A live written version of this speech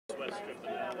Hey,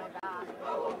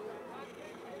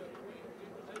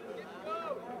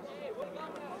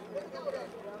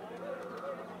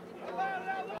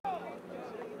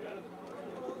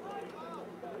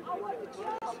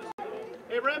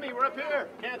 Remy, we're up here.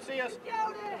 Can't see us.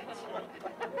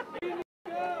 You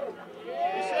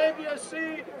saved you a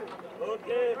seat.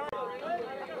 Okay.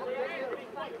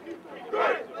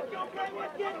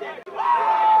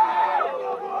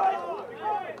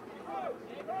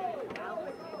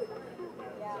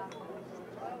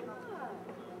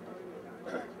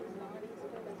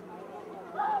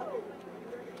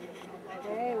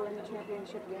 Hey, we're in the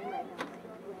championship game right now.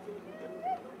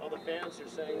 All the fans are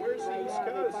saying, where's the East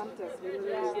They Coast? bumped us. We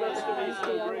were Supposed to be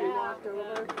so great. walked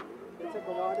over. We took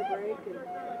a water break. And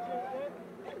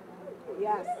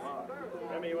yes.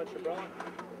 Remy, you want your brother?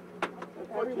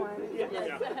 Everyone. Yeah.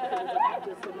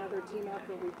 Just another team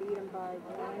after we beat them by 1.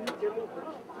 And it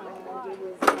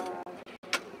was,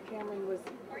 Cameron was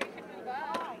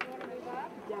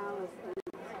Dallas.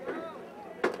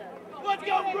 Let's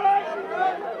go, Brett!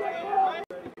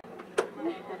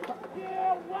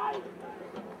 Yeah, right.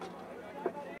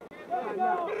 Up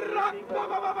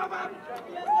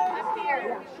here.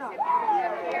 Yeah, shot. Up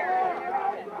here.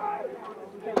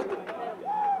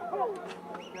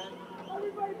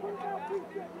 Everybody put out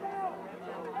two-step now.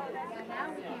 Now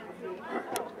we can't see.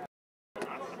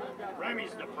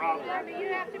 Remy's the problem. Remy, you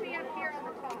have to be up here on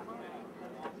the top.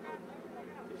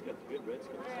 He's got the good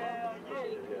Redskins.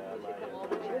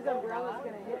 His umbrella's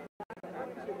going to hit.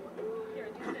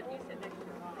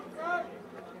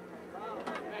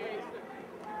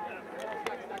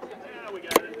 Yeah, we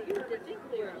got it.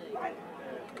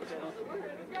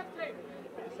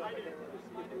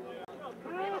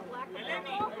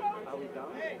 Are we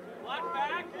done? Hey, black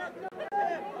back.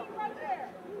 Right there.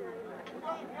 Go,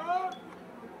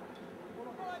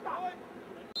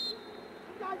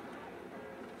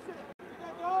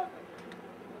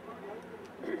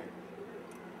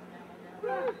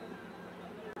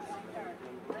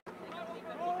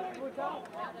 go.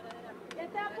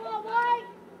 Get that ball, White.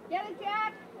 Get it,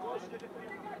 Jack.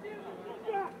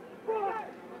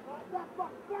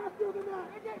 Faster than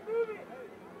that. Get moving.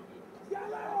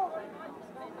 Yellow.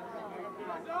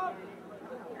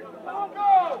 Go,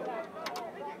 go.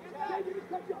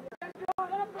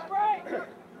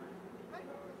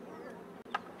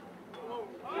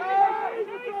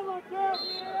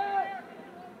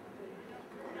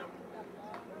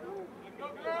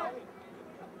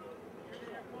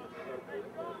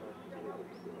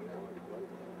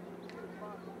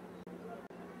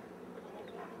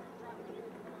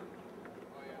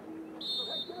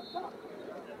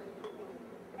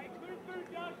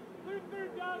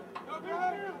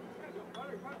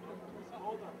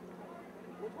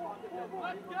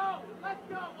 Let's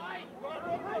go,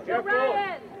 Mike! Careful!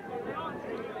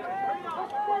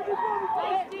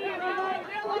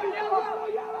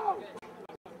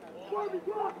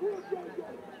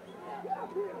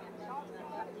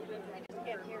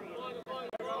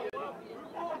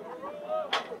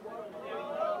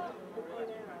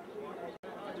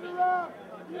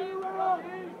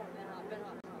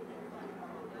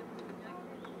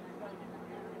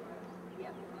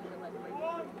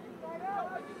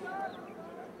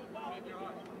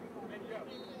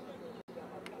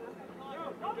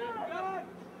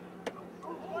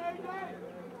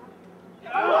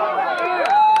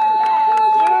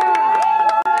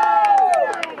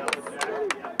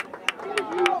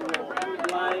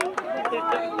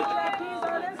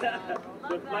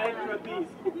 The flying trapeze.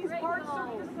 He's part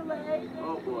Cirque du Soleil.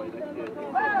 Oh boy, that's good.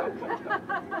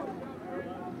 Higher!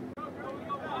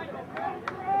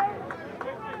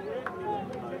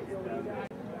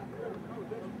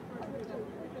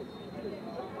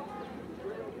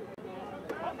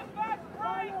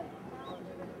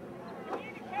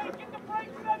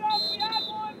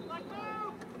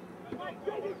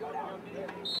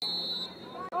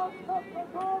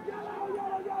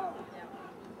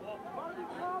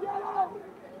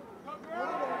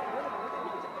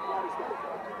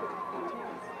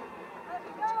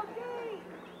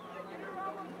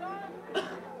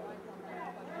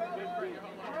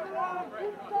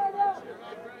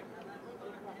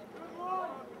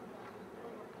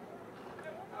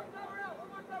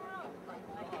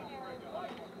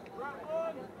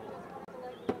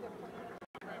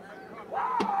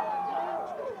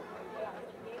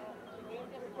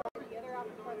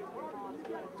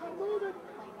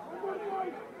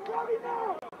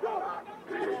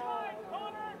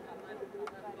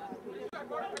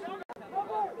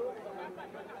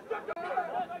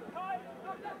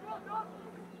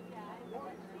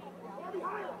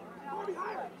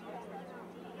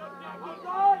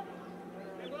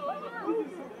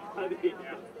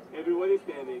 Everybody's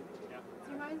standing. It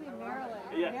reminds me of Maryland.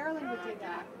 Yeah. Maryland would do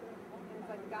that. It's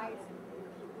like guys.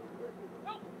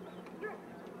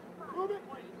 Move it.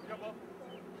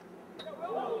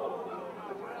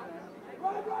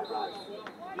 Run.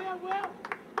 Yeah, Will.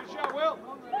 Good shot, Will.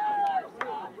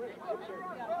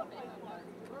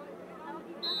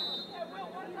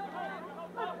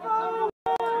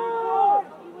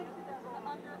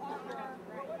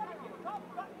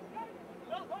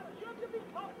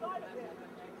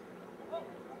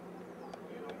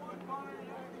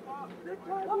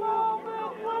 Come on,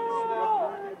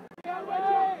 Will! Get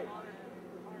ready!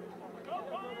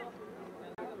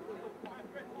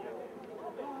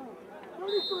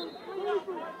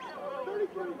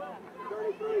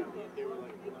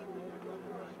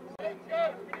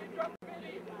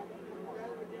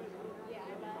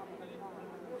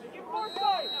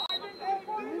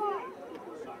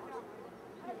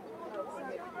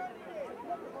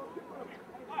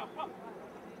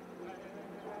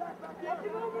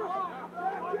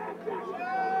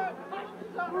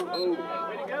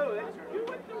 Way to go,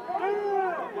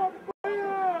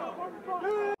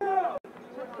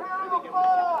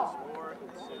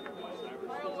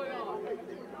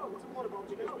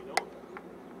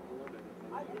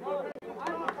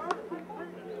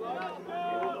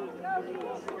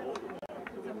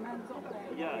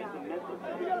 Yeah, it's a mental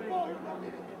thing.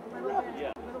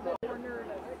 Yeah.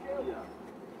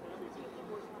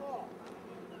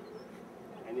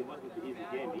 And it wasn't an easy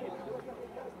game either.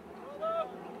 So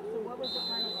what was the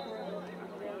final score of the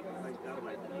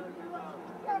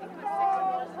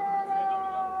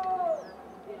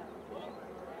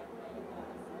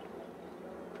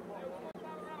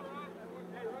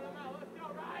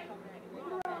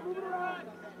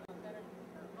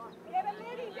Get a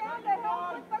mini down to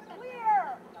help with the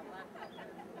clear.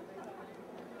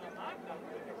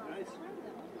 Nice.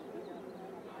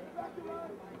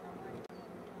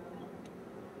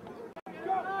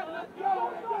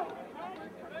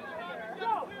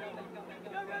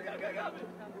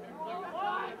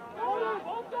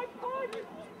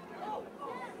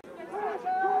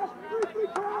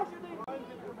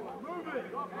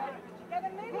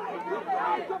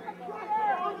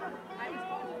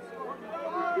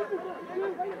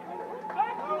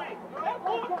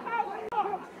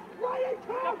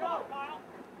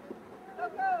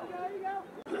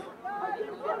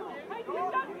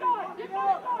 a mini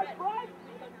down to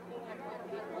help with the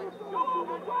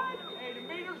Hey, the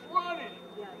meter's running.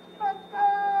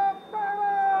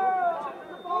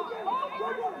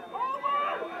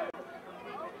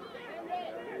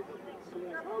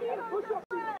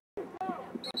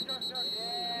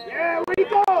 Yeah, we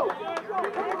go.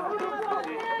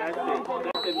 That's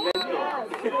it mental.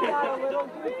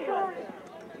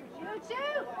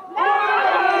 shoot.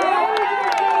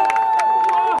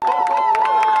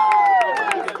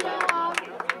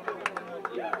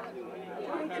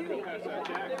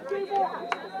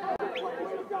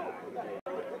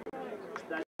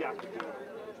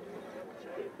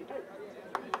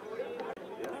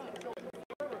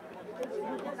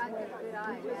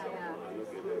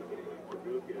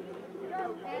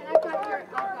 And I've got your,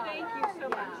 thank you so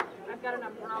much. I've got an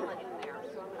umbrella in there.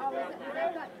 So this is your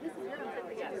umbrella.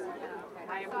 Yes.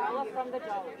 My umbrella from the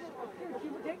dollar store.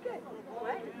 You take it.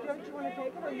 What? Don't you want to take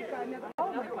it or you got another?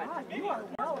 Oh my God, you are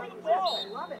well equipped. I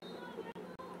love it.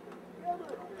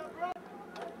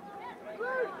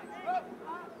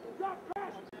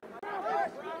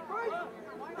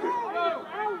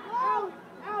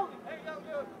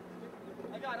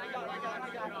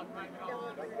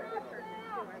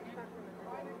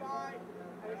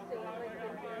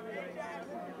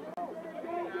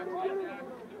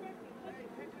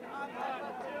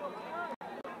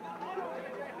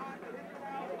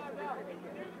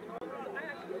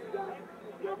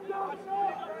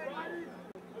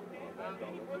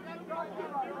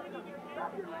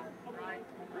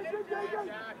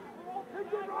 Let's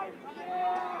go,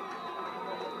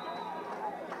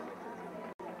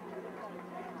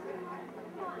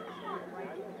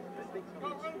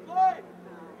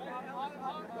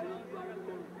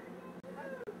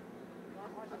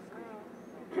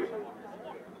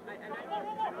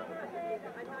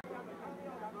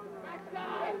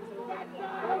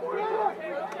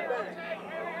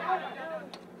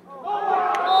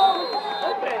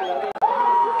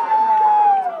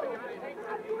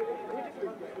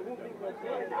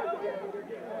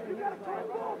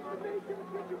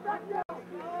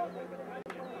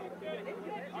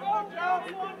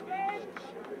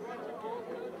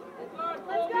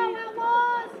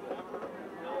 Outlaws!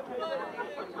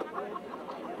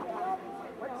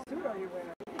 What suit are you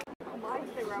wearing?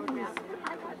 Mine's the road master.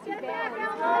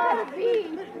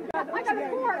 I got a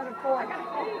four. You got a four.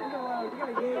 You got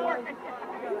a yellow.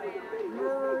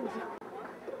 Merge.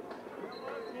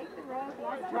 Take the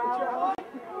road.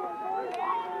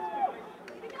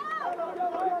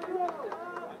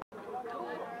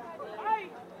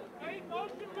 Hey,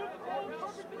 motion to the ball,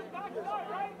 to the backside,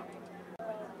 right?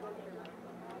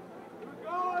 We're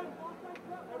going.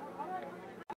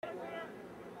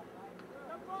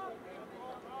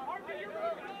 Mark, you're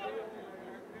moving.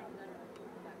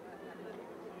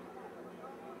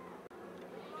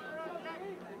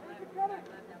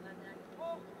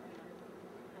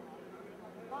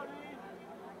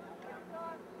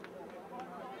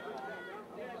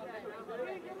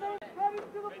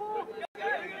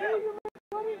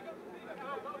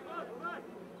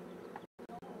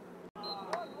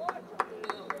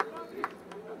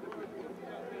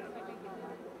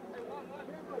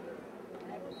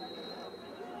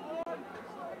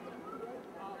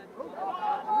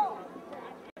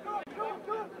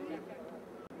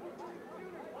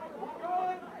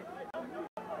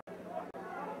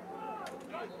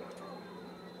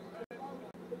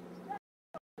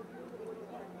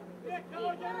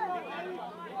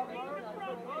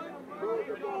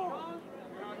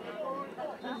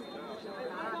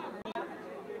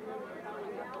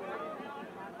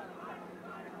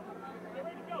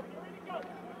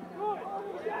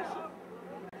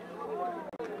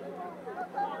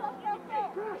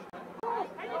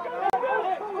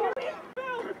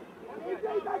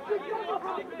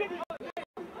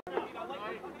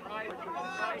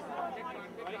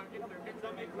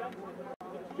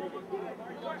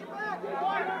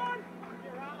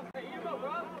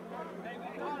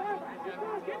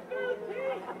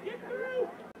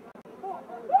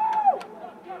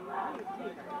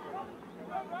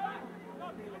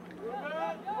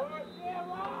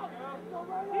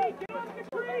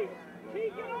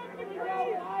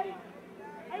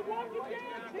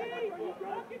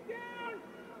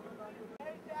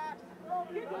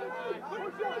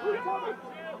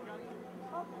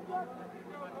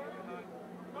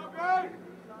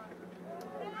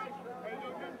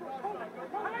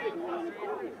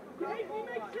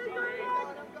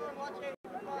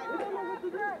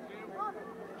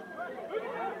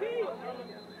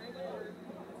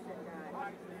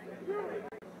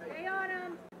 Stay on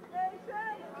him.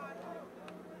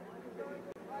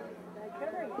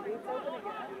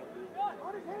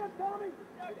 On his hands, Tommy!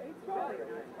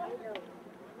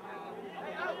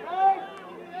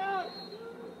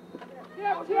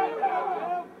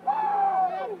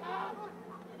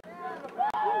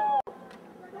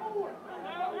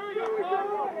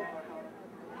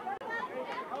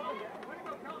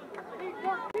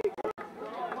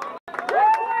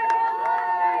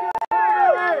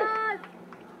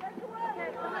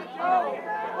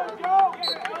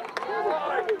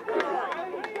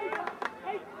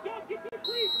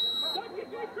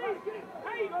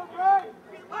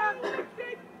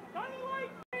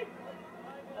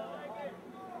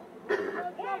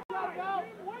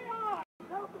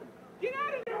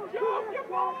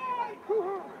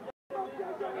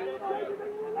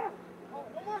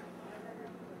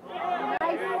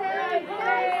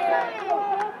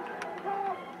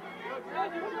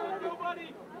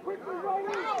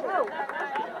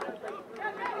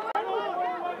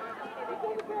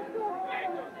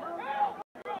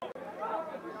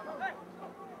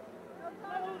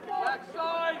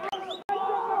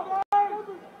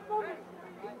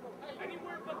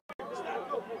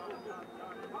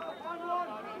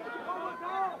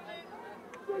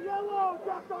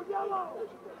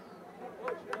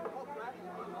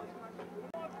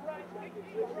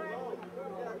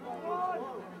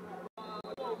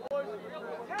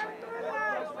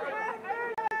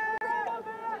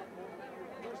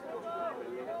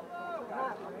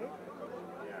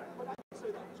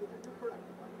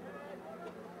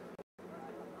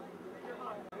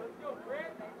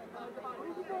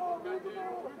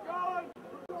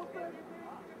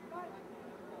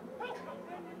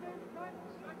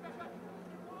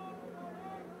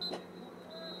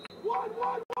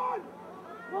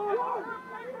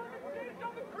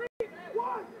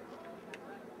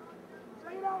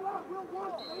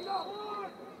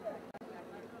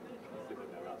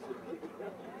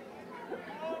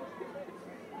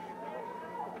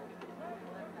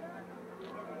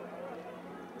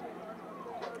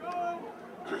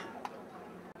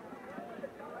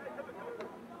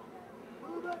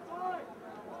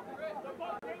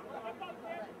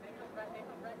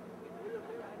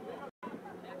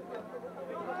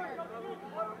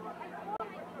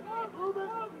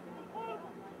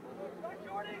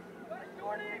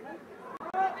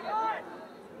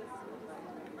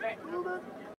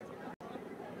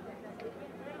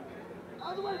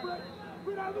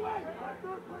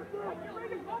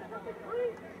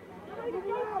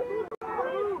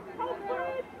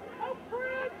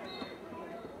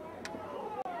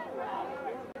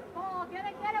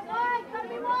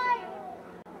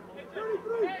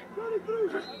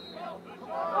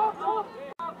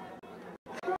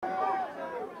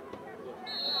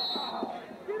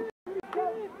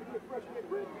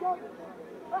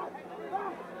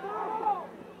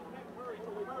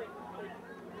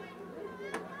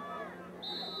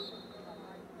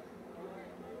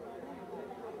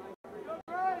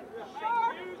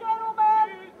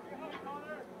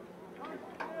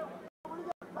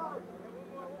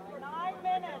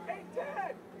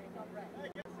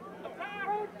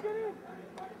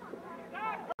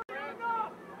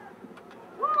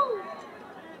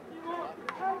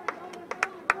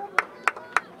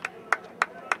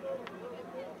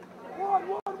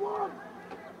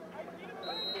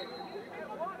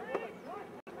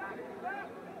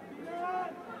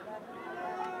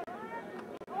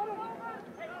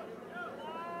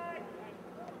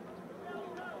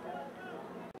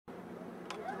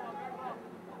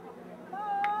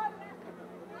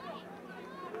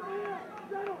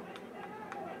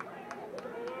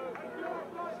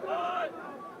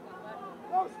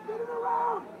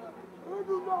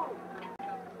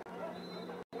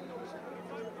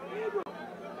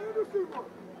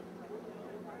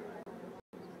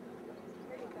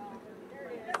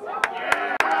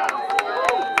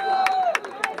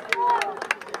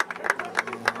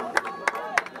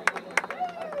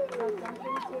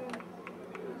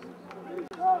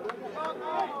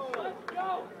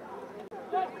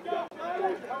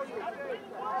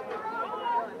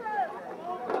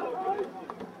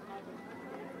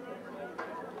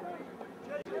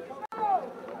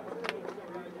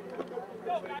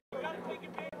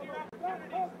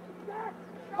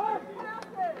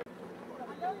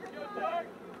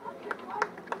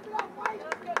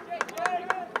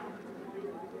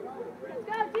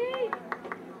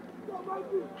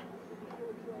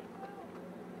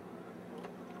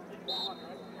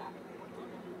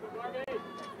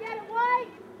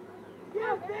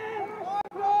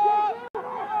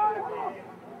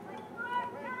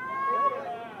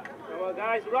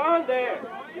 Guys, run there! Hey,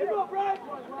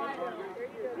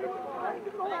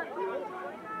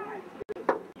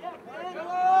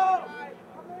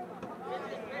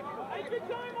 good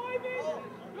time, Ivan!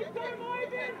 Good time,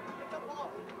 Ivan!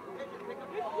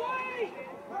 This way!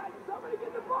 Somebody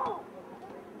get the ball!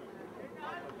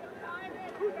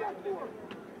 Who's got four?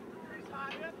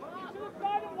 To the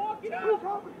side and walk it out!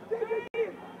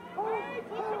 Hey!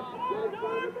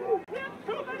 We have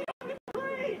too many on the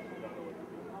tree!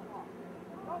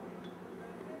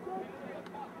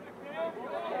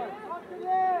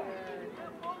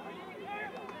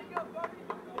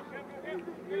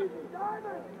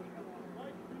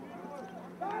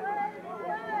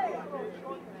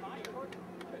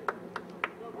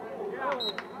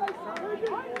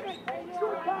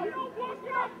 You don't walk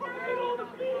out from the middle of the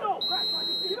field!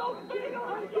 You don't stay on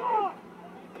the yard!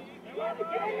 You got to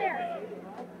get in there!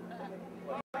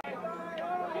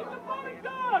 Get the money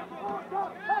done!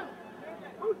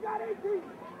 Who's got 18?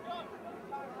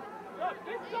 Look,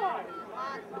 this side!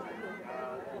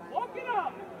 Walk it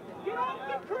up! Get off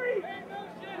the tree!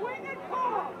 Swing and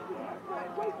pop!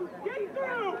 Get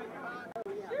through!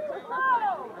 Shoot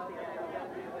low!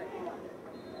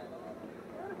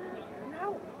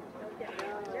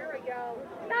 There we go.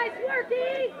 Nice work, E!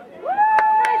 Woo!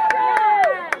 Nice job!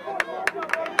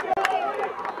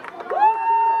 Woo!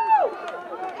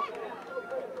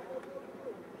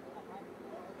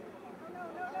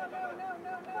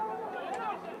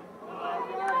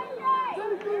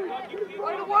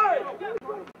 Right away!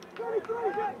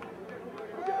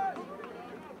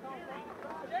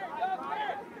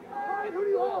 Who do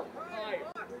you hold?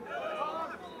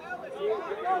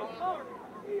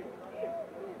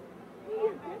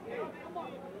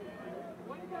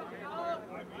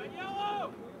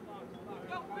 Yellow!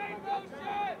 Go big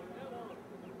motion!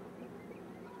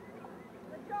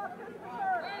 Good job,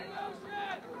 Christopher! Big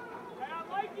motion! Hey, I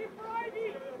like you,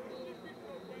 Friday!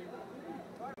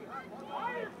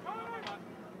 Fire, Connor!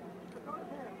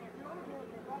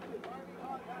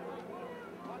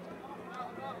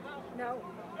 No.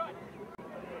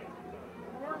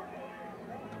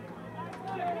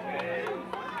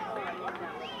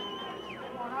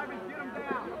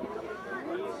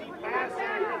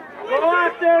 Go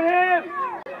after him!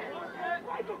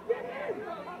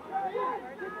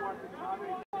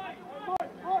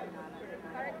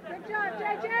 Good job,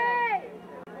 JJ!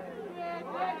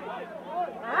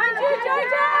 Behind you,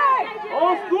 JJ!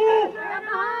 Old school! Get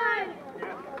behind!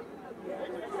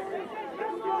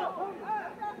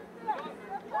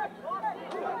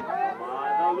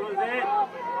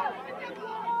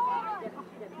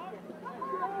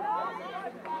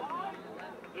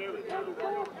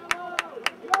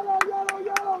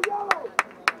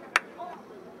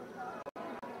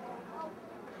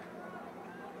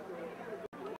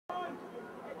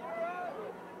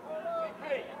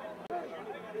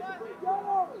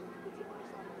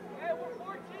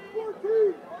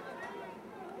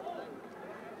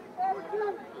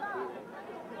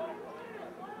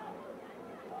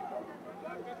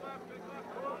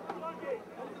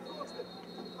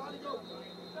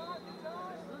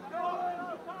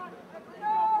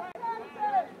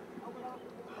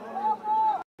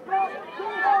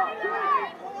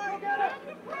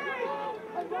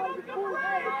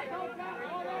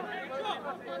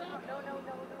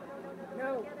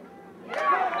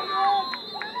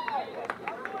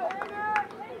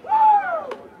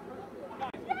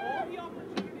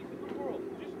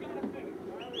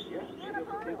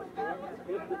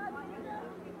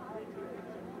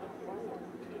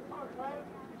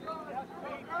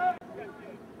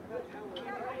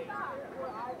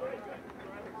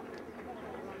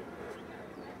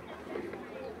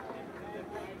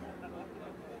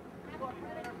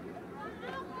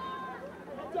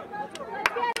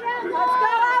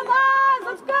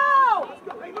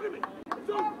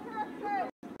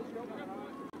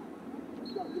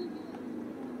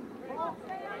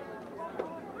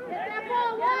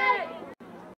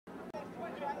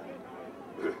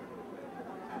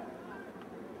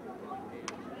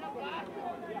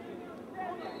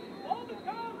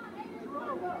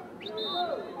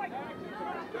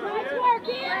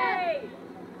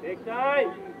 Big time.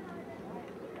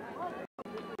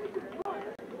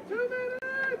 2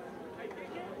 minutes.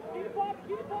 Keep up,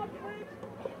 Brooks.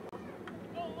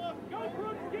 Go,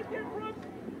 Brooks. Get there, Brooks.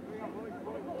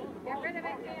 Get rid of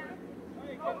it, man.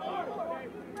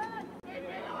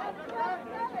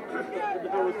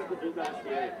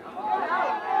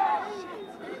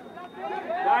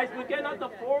 Guys, we cannot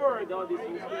afford all these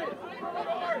mistakes.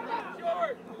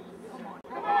 Short.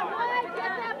 Come on,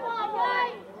 get that ball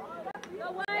right.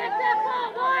 Get that ball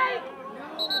right.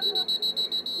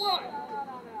 One.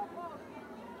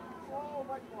 Oh,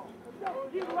 my ball. Let's go.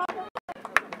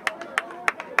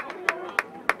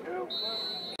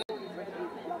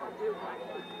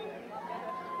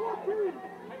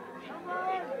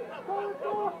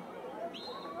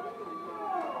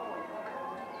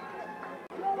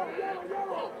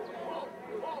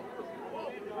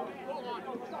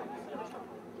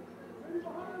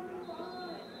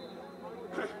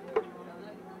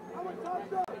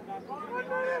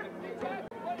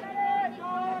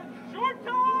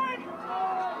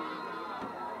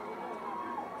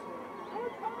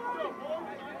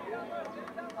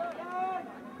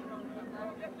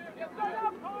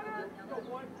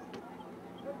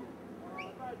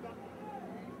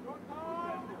 Short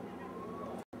time!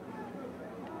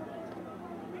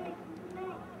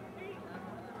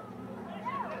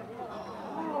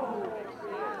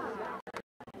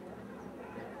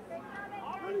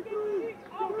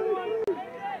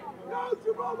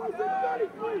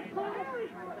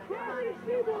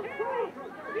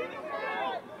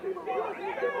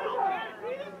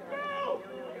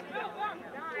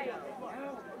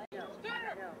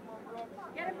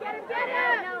 Get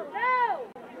him! No!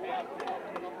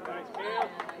 Nice, Cam.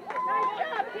 Nice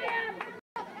job, Cam!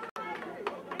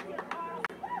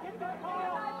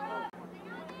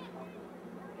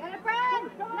 Get it, Brad!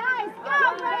 Nice! Go,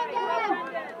 Brandon!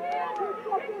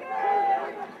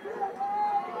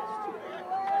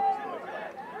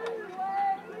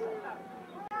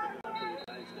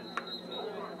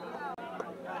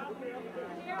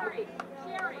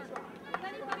 Sherry, does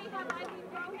anybody have ID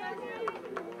programs?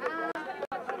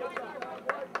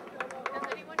 Does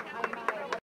anyone have ID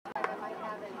programs? I might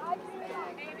have it.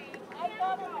 Maybe. I've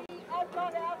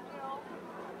got out now.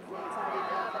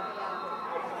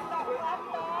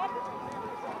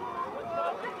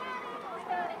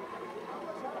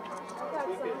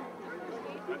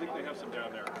 I think they have some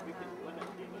down there.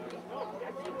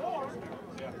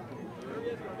 Yeah.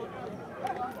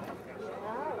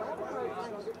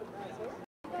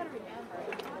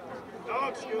 No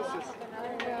excuses.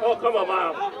 Oh, come on,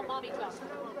 Mom. No mommy talk.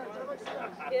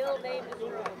 Kill, name,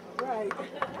 destroy. Right.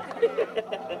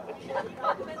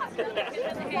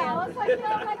 Now it's like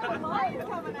the lion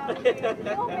coming out of here.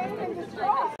 Kill, name, and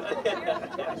destroy.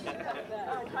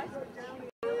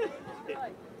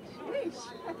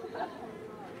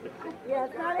 Yeah,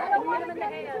 it's not AMDG.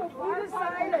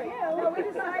 We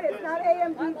decided it's not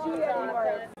AMDG anymore.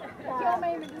 It's kill,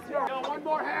 maim, and destroy. Go, one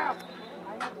more half.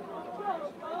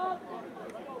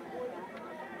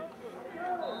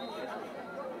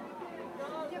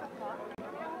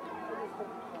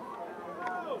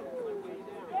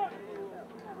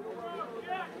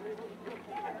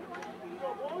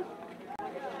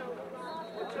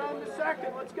 It's on the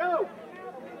second. Let's go.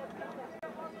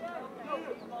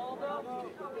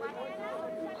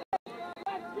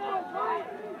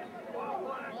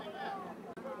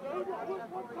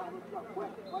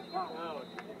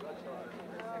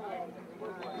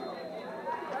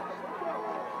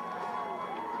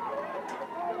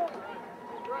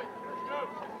 Right.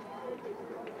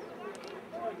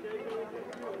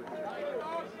 Go.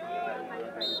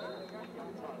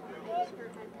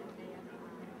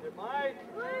 Mike,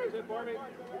 sit for me.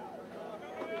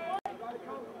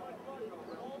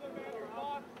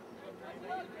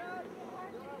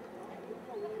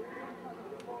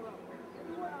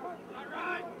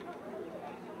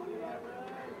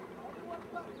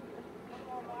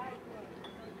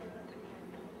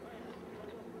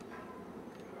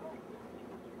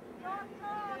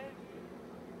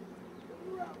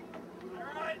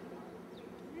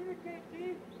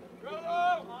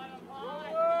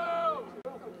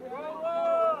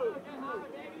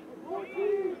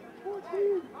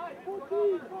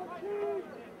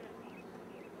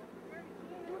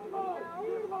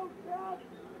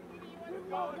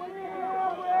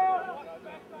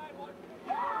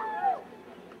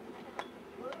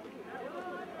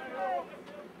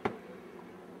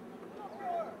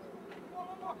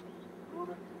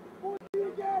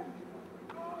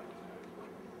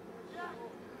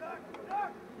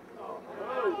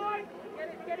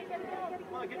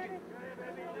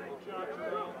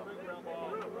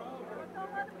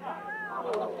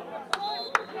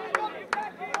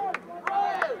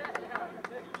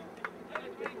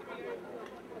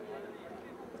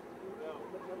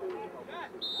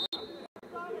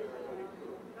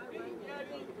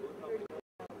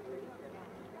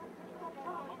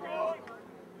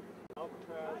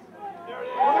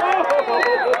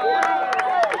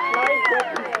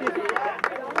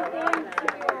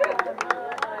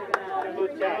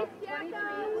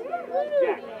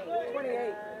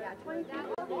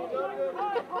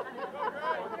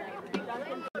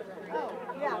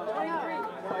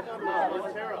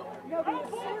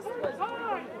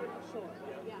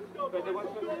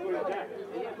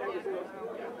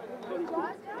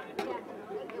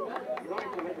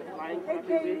 Hey,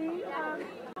 Katie,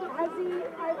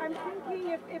 I'm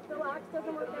thinking if the locks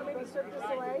doesn't work, then maybe Cirque du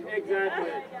Soleil.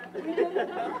 Exactly.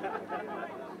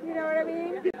 You know what I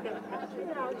mean? You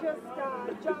know, just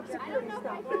job security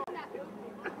stuff.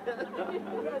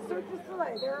 Yeah, Cirque du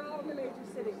Soleil, they're all in the major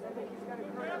cities. I think he's going to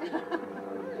correct.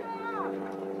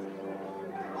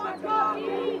 Let's go!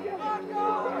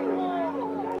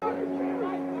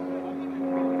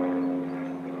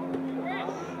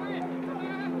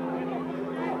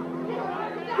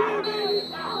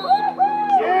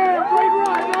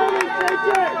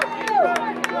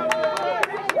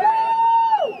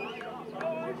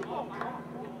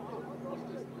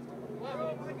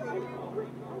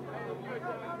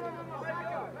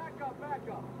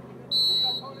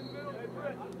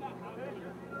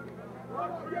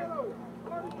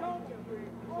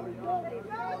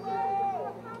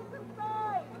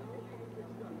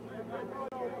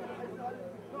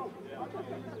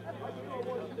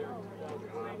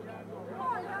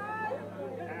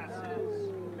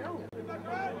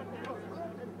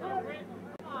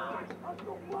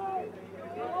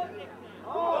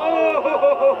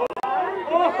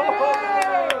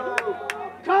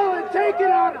 Colin, take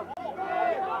it on him!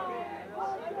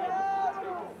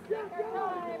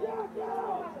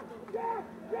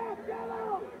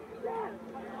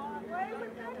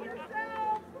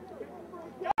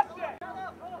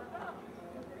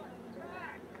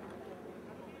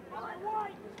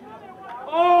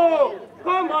 Oh,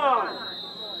 come on!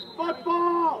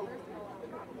 Football!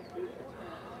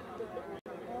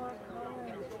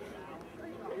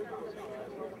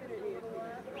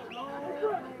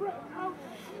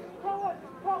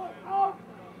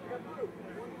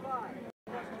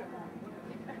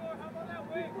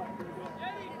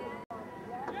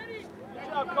 Good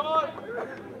job, Colin!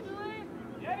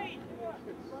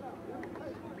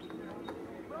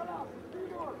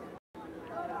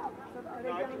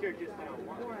 No, I think they're just down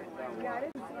one. Yeah, I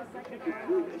didn't see a second.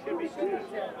 It should be two.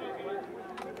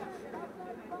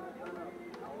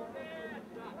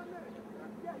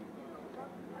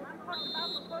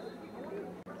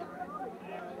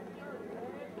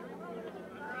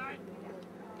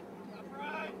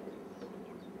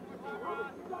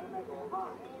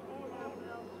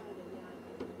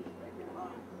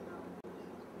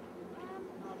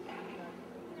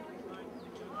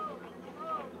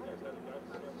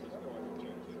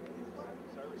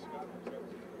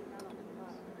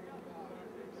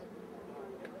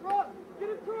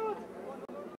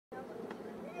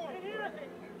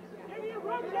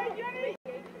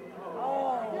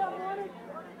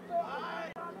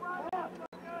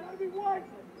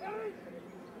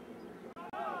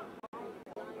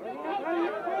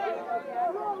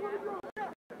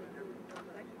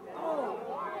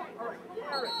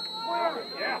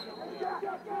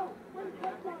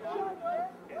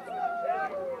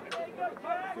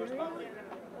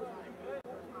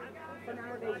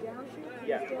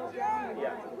 Yeah, that'll do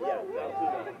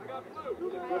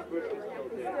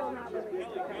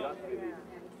that.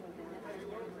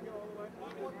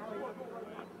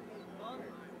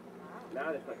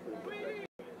 Now they start putting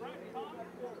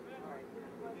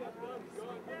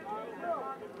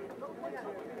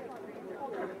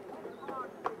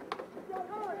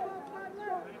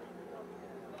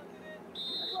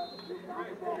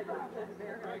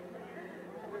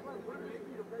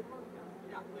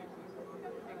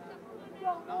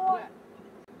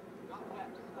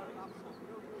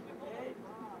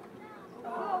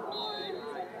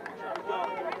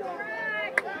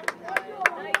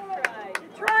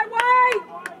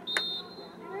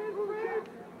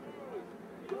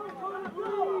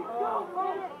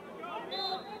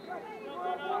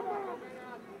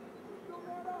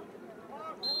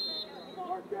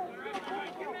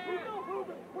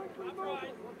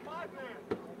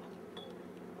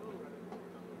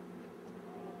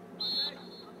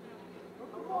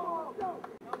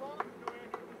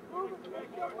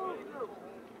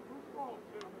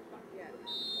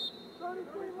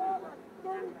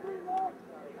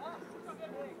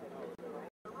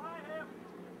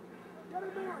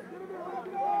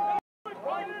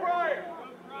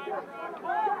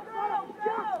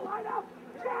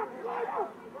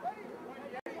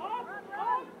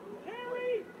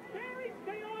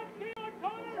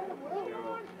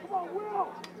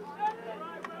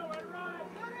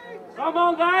Come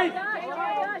on, guys! Come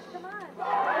on!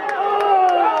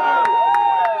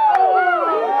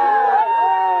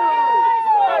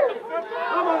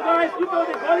 Come on, guys! You know what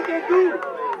you can do!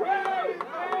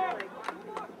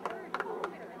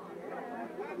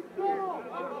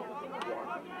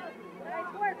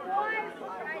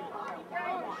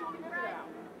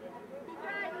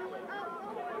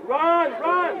 Run!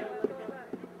 Run!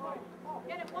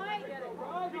 Get it wide! Get it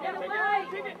wide!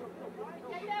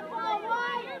 Get that ball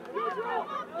wide! Good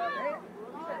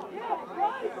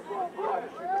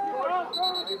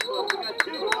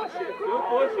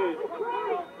pushes.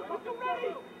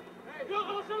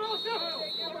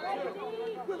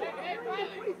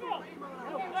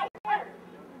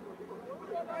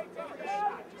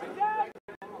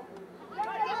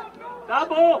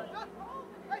 Double!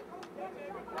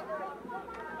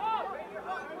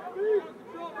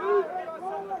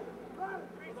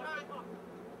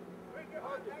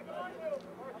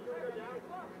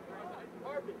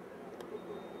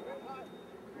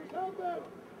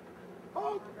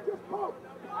 Poke! Just poke!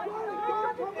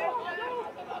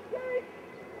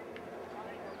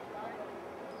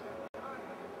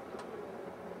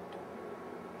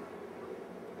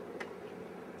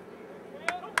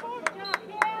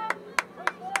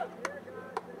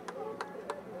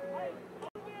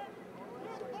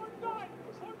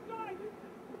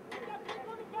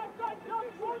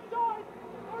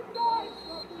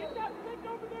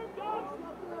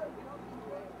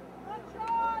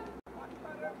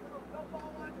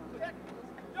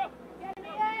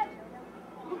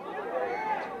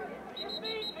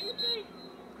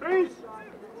 Chris!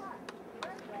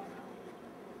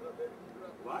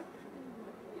 What?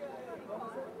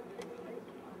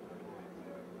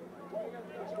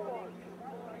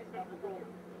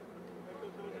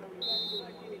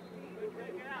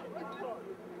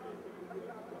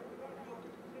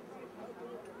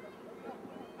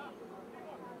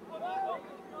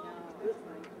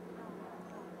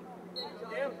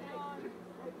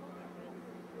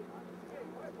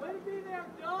 Way to be there,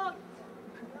 Doug!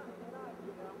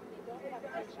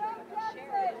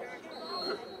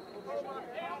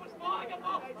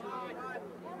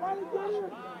 Try to get in!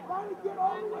 Try to get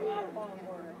all the way in!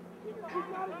 He's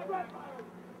not a threat!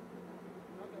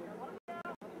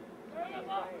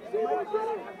 Seymour, get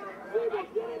in! Seymour,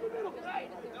 get in the middle! Hey,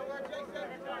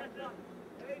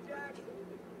 Jack!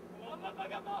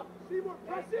 Seymour,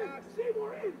 press in!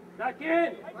 Seymour in! Back in!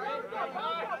 Seymour,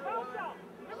 right!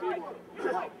 That's good!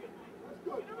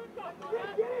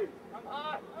 Get in!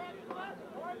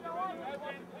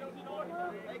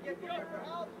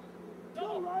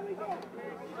 Go, Riley, go!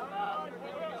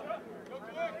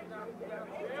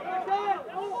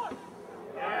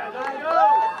 Yeah, there you go!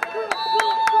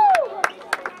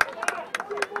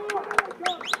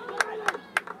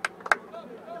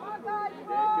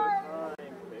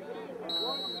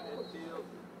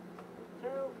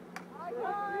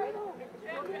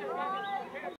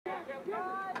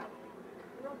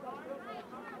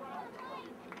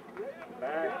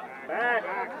 Back,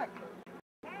 back.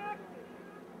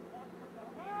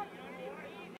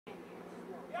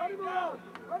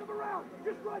 Run him around!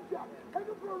 Just run, Jack! Take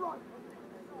him for a run!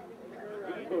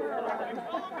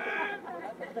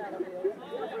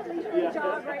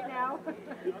 Job right now.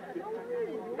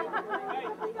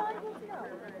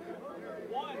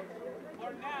 One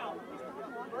are now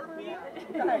Murphy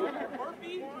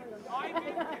Murphy,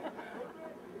 Ivan.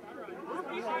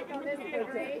 Murphy, Ivan,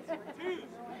 twos.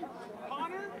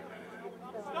 Connor,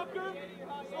 Stucker,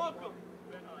 Slocum.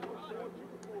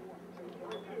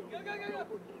 Go, go, go,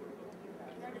 go.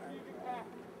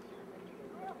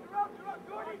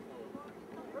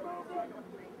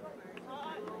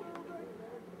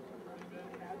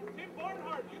 Tim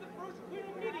Barnhart, you're the first clear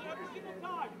meeting every single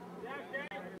time.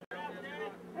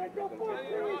 Hey, go for it,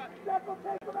 please. Step up,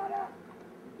 take him out.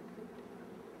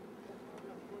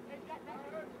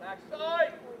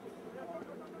 Backside.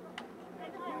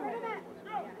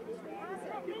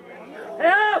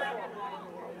 Help!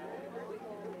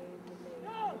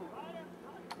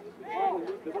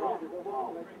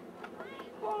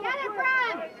 Get it,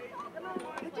 Brad!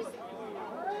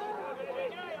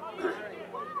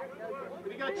 What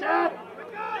do you got, Chad?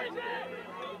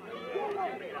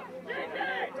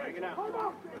 Bring it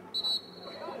out.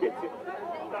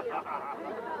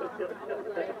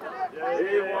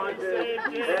 He wants it.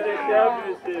 And it's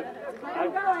championship.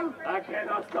 I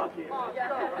cannot stop him.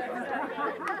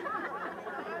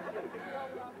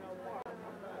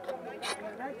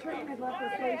 That train had left the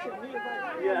station. He was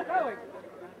like, Yeah. going.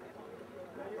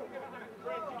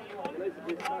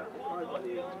 How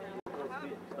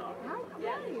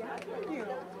funny. How could you?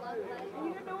 And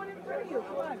you had no one in front of you.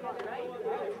 Come on.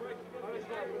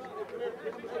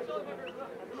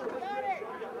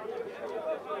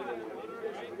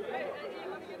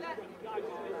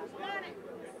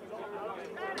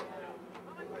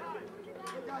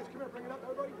 Hey guys, come here, bring it up,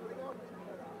 everybody. Bring it up.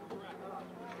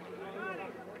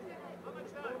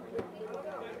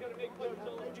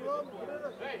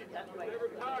 Hey, whatever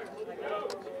time. Let's go.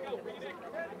 Bring it in.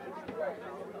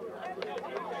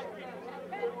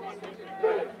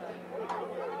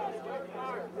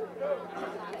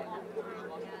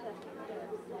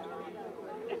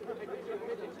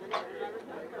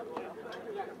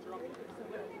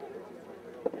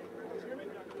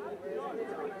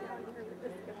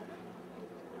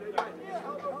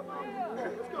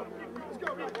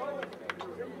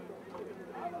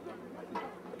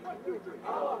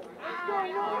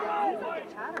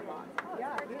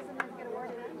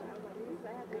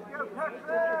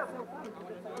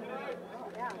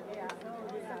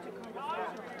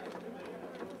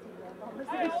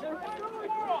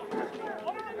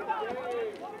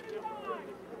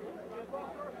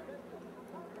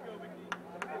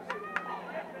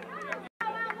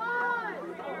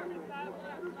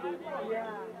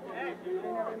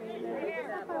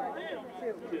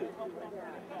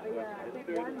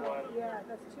 Yeah,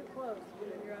 that's too close.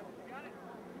 You're up.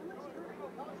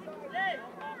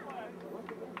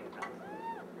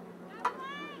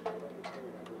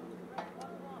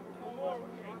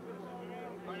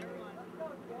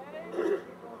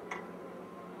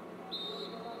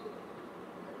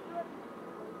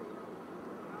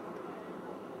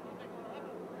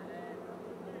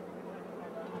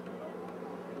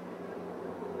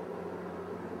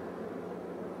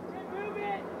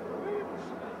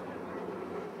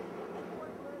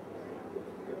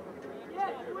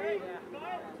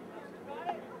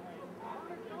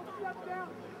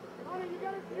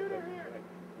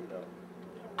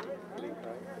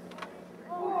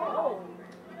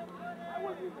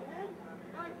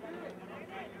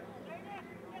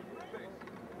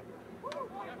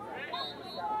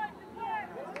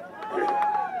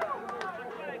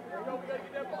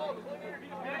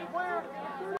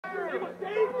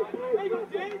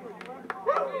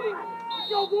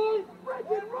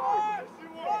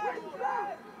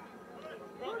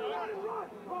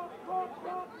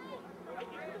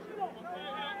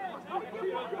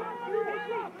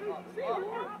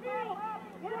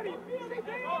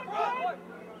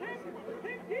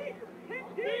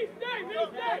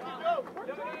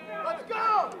 Let's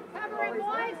go! Cover it,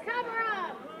 boys, cover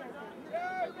up!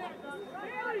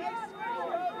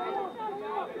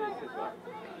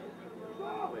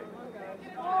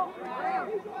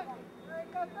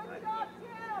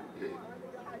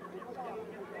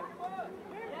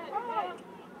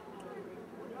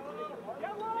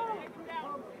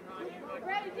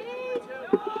 Ready, D?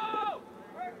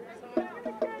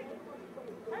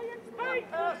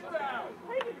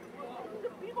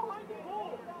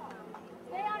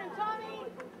 Stay on him, Tommy!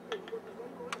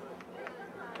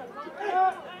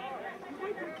 You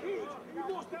went to the cage and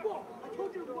you lost the ball. I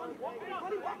told you to run.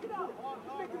 Honey, back it up.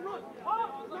 Just make him run.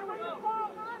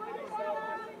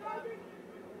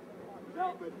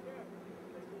 Help it.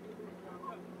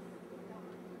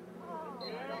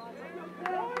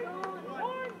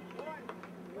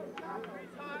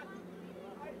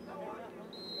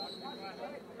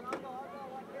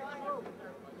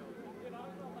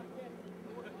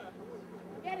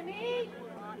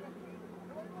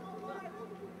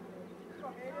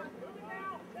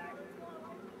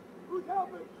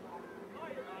 open?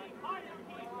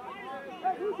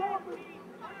 Hey, who's open?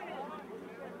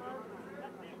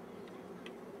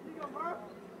 You go, Murph.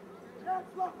 Jack,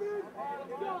 slough in.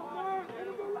 Go, Murph. Let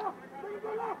him go left. Let him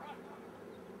go left.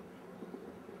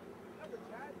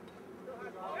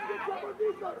 Good job on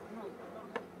defense.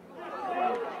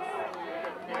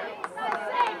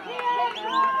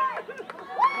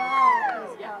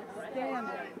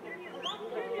 Outstanding.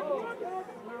 Come on.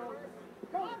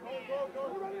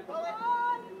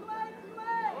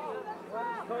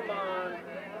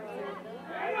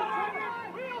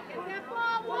 Is that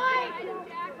ball white?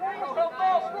 Help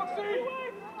us, Roxy.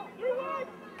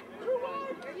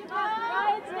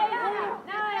 Ryan, stay on it.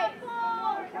 Nice.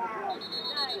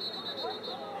 Nice.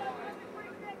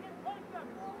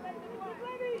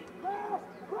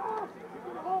 Cross. Keep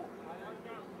it home.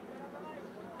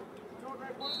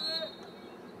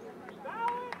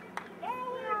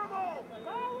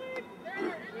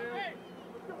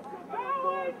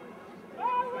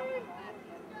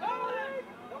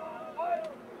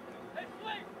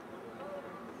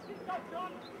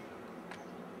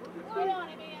 Hold on,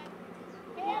 man.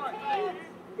 Hands.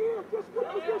 Ian, just good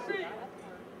position.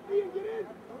 Ian, get in.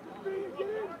 Ian, get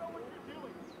in.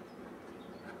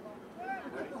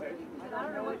 I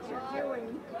don't know what you're doing.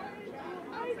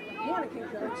 Mannequin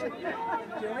coach.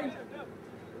 Doing?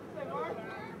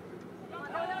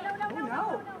 Oh no.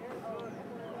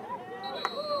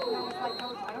 I was like,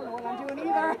 coach, I don't know what I'm doing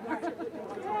either.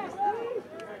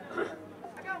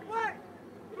 I got what?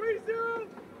 3-0.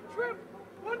 Trip.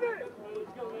 1 minute.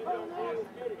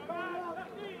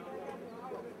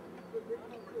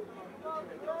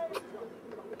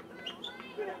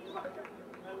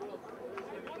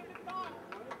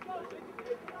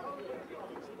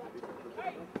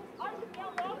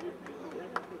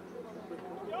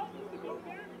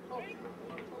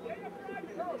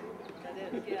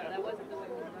 Yeah, that wasn't the way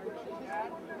we learned.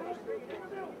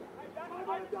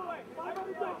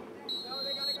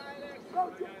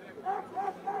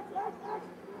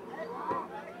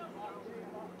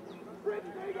 Bridge,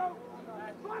 there you go.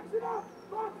 Box it up.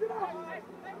 Box it up.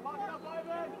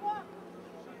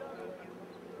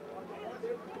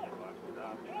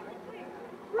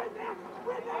 Bridge next.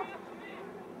 Bridge next.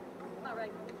 All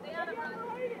right, stay on it, Ron.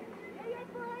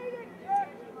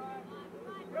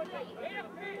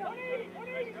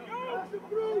 Pass him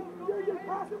through. JJ,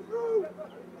 pass him through.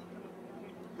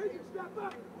 Pigeon, step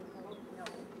up.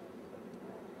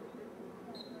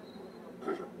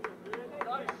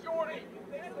 Shorty.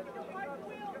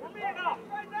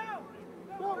 Right now.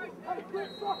 No. Hey, Britt,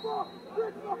 stop off.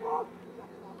 Britt, stop off.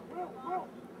 Will.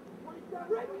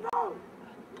 Britt, no.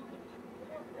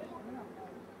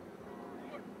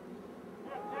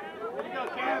 There you go,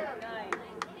 Cam. Nice.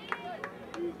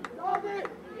 Bobby.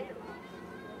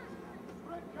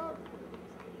 Britt, go.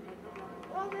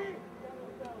 Bobby.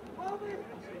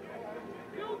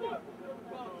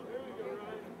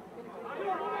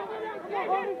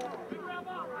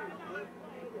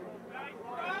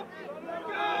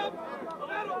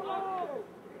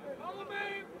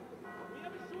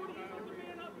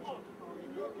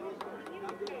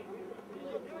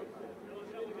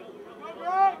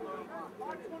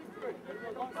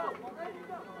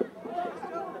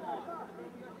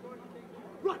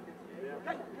 Run!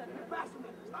 Hey, faster!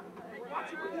 Stop!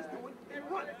 Watch what he's doing and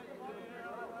run!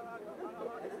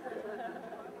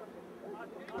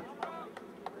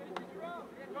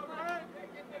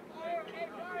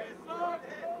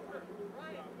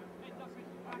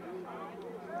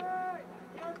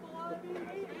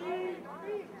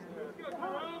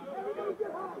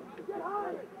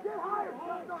 Get higher!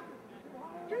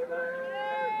 Keep it!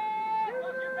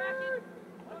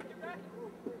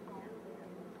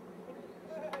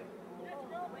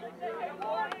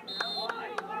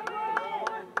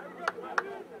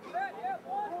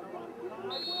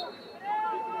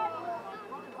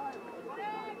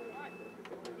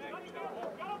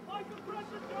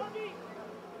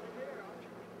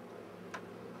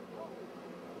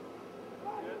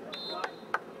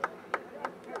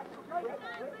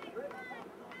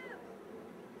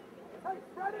 Hey,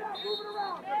 spread it out, move it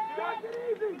around. Dunk it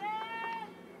easy.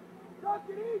 Dunk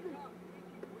it easy.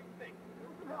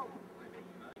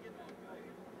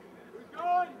 Who's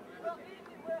going?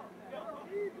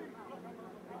 Easy.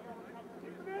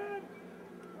 Keep it in.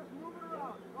 Just move it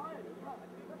around. Ryan,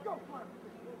 let's go, Clark.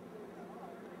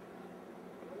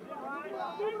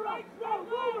 Move it right, go,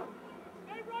 move it.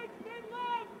 Stay right, stay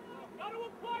left. Got to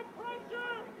apply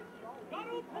pressure. Got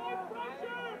to apply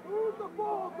pressure. Move the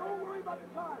ball. Don't worry about the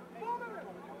time. Move it.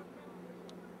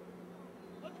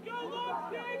 Let's go,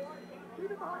 long six.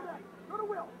 Keep it behind that. Go to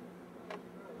Will.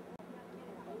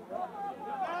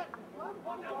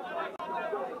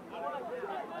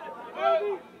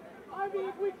 Ivy,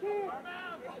 if we can.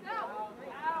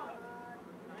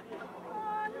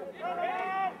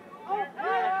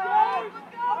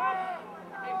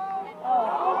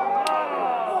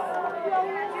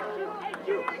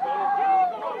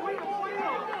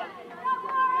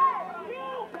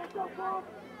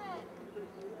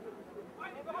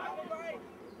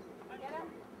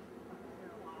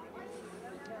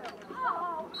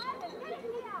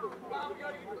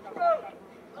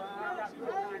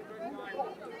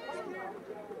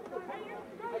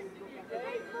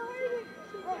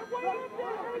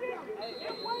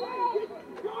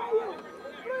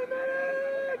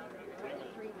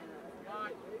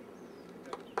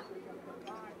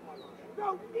 No,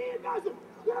 Ian doesn't.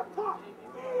 Get up top.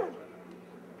 Ian.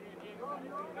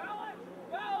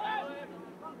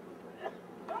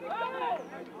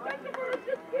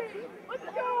 Let's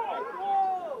go.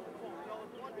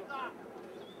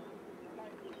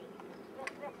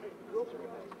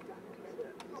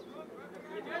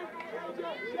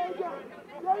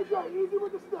 JJ, easy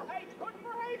with the stuff. Hey, push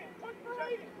for Hayden. Push for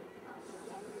Hayden.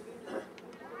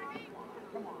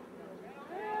 Come on.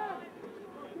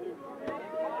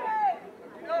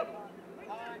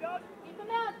 Keep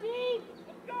him out, Dean.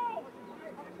 Let's go.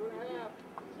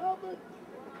 Help it.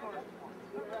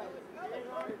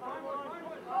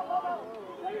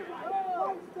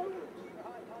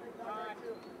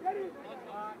 Get it.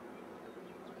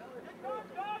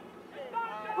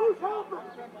 Who's helping?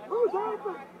 Who's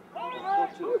helping?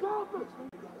 Who's helping?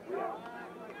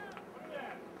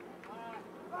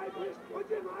 Right, push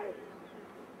it, right.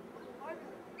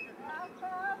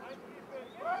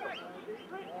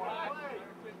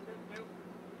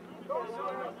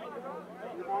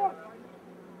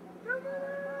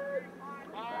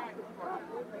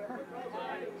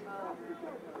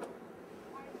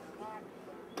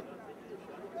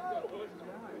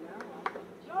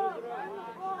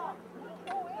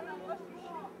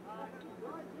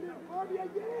 Barbie,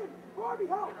 again! Barbie,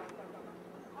 help!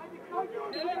 Come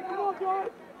on,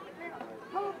 guys!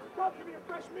 Come to me, a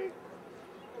fresh meat!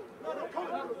 No, come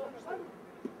on!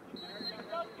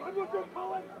 Run with your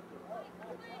Colin!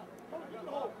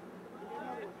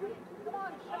 Come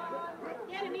on, Sean.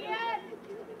 Get him, Ian.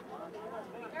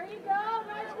 There you go.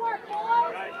 Nice work,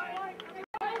 boys.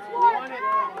 Nice work.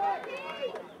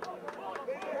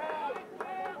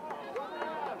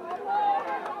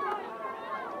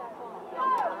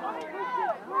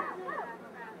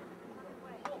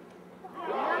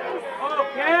 Oh,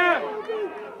 Cam!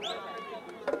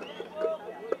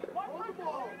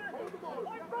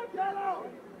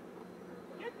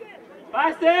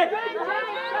 Pass it!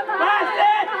 Pass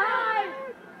it!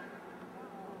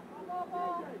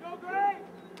 Go, Gray.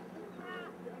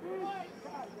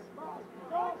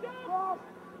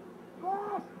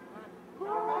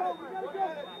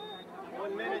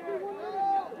 One minute.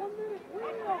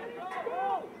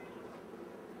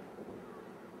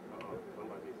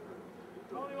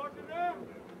 Tony, watch it there.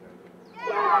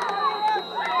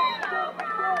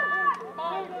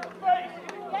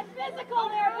 Get physical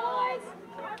there, boys.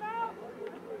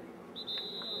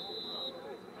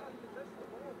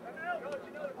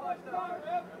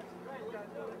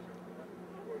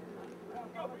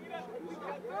 We've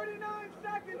got 39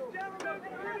 seconds, gentlemen.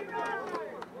 39.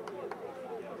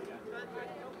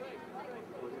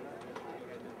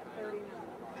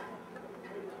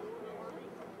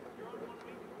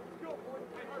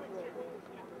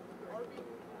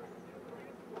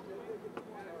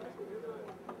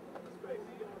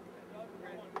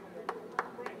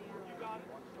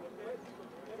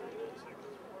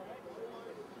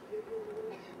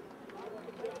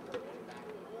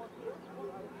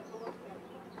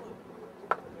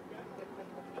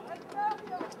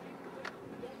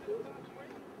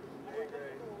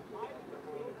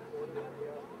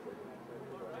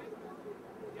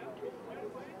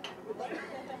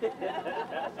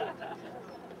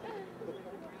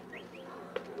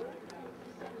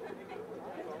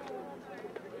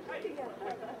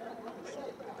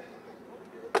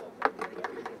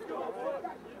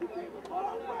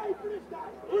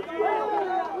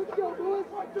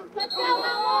 Let's go,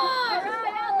 Outlaws!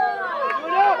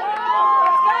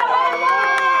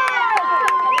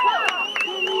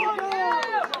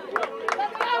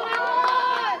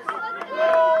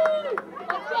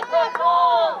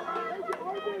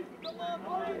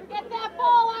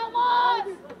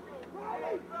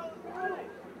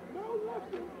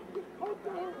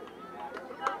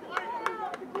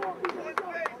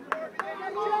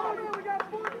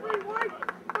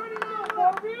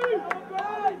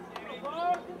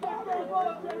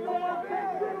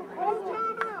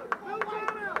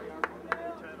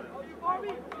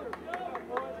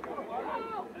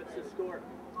 score.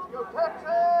 Go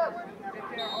Texas! Get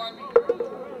there, Harvey.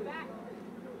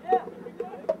 Yeah.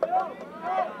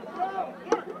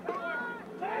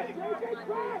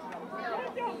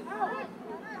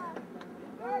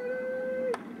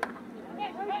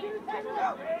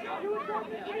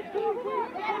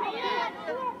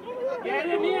 Get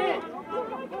him in!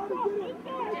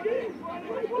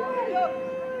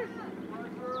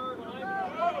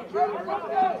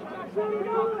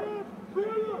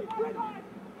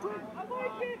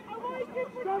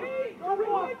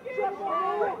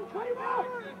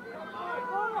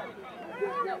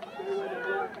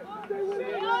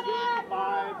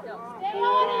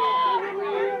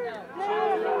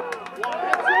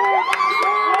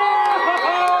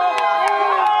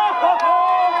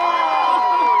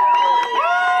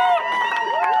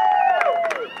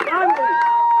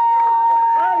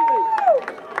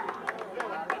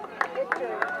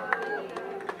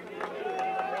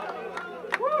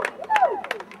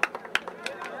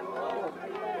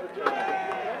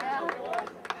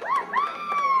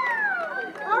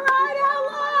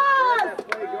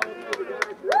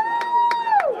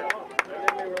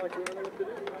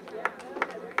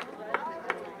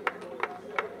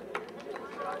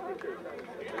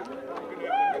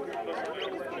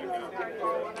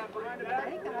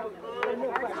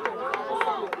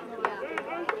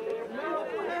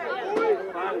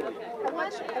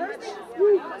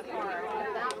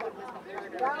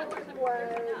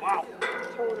 Wow.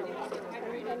 Totally.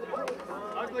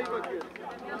 Ugly but good.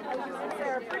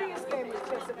 Our prettiest game was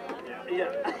Chesapeake.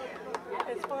 Yeah.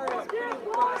 As far as pretty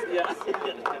was. Yeah.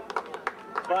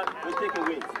 But we take a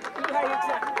win. Right,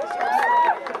 exactly.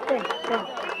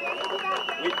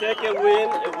 We take a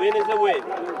win is a win.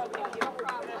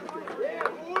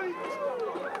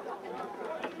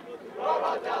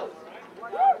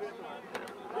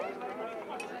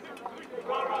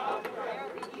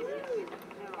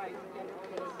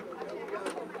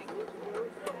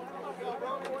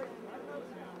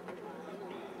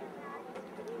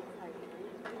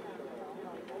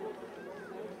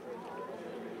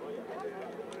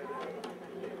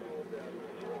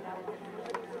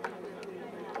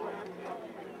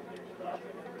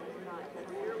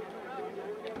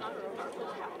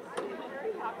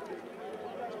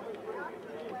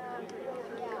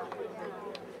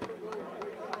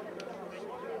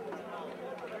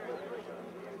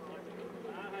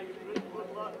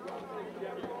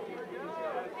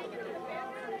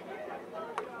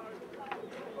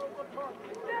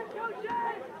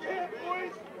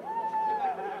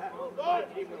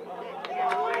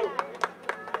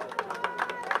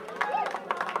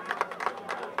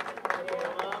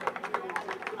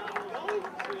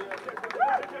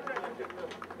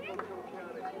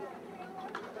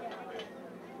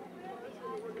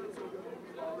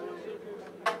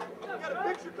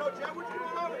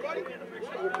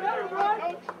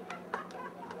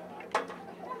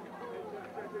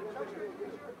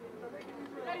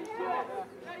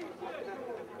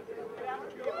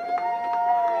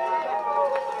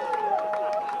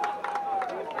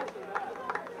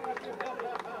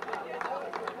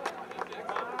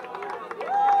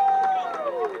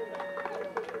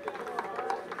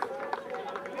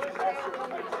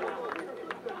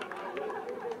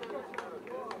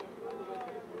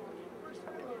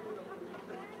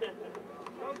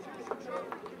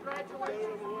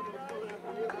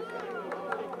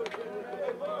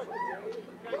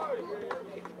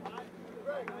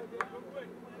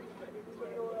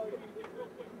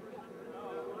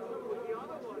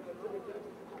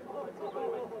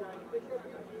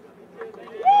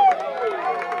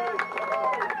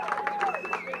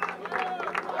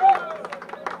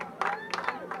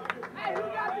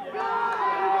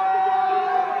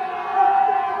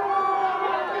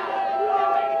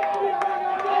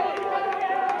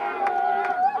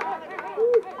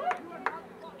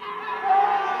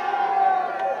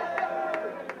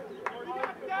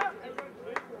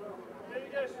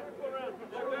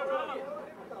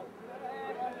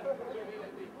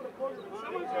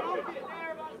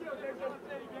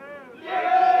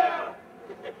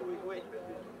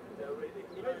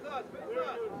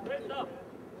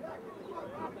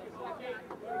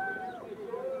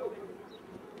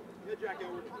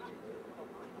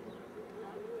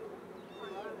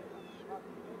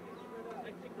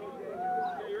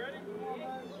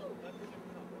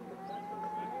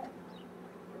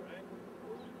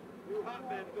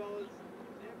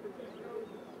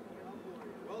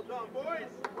 Well done, boys.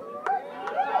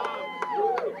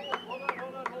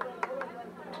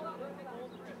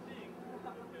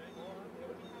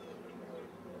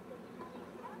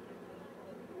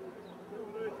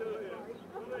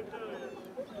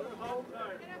 Hold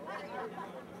tight.